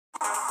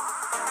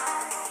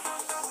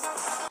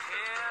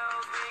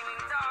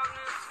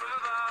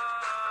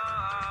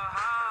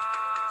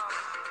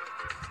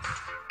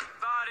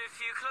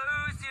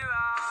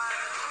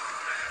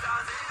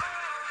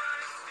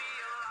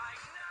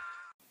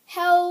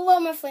Hello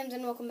my flames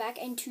and welcome back,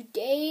 and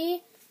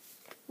today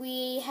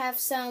we have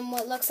some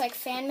what looks like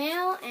fan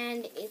mail,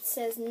 and it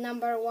says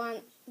number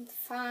 1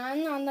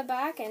 fun on the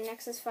back and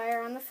Nexus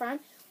Fire on the front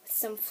with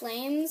some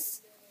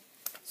flames.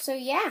 So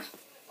yeah,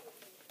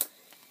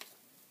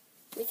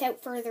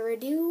 without further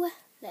ado,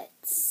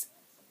 let's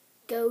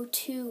go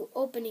to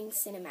opening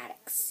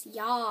cinematics.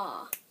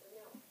 Yeah.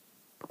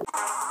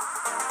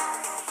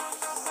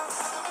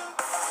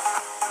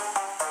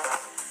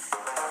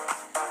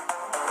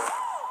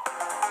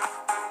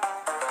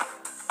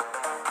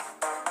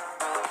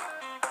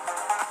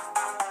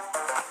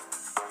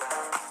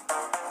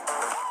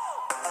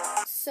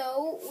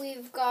 So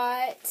we've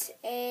got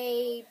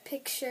a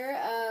picture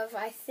of,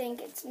 I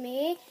think it's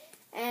me,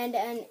 and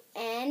an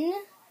N,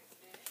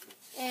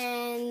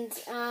 and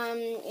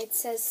it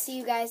says "See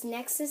you guys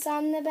Nexus"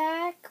 on the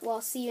back.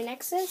 Well, see you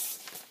Nexus,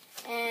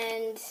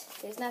 and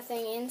there's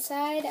nothing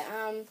inside.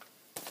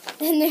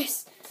 Then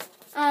there's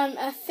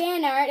a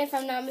fan art, if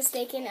I'm not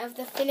mistaken, of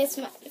the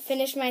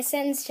Finish My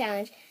Sentence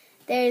challenge.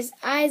 There's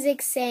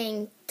Isaac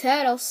saying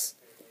 "Turtles,"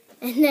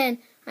 and then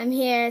I'm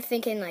here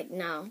thinking like,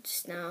 no,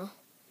 just no.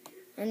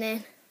 And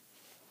then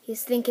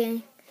he's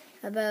thinking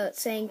about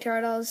saying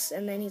turtles,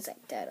 and then he's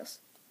like, turtles.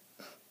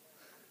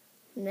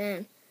 And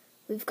then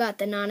we've got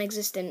the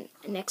non-existent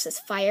Nexus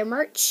Fire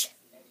merch.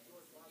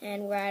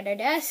 And we're at our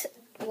desk,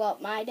 well,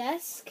 my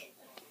desk.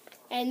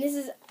 And this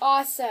is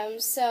awesome.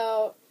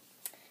 So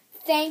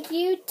thank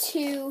you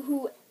to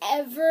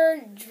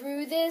whoever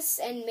drew this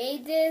and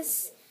made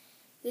this.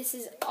 This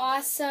is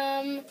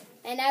awesome.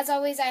 And as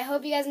always, I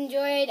hope you guys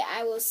enjoyed.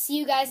 I will see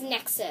you guys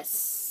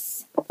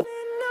Nexus.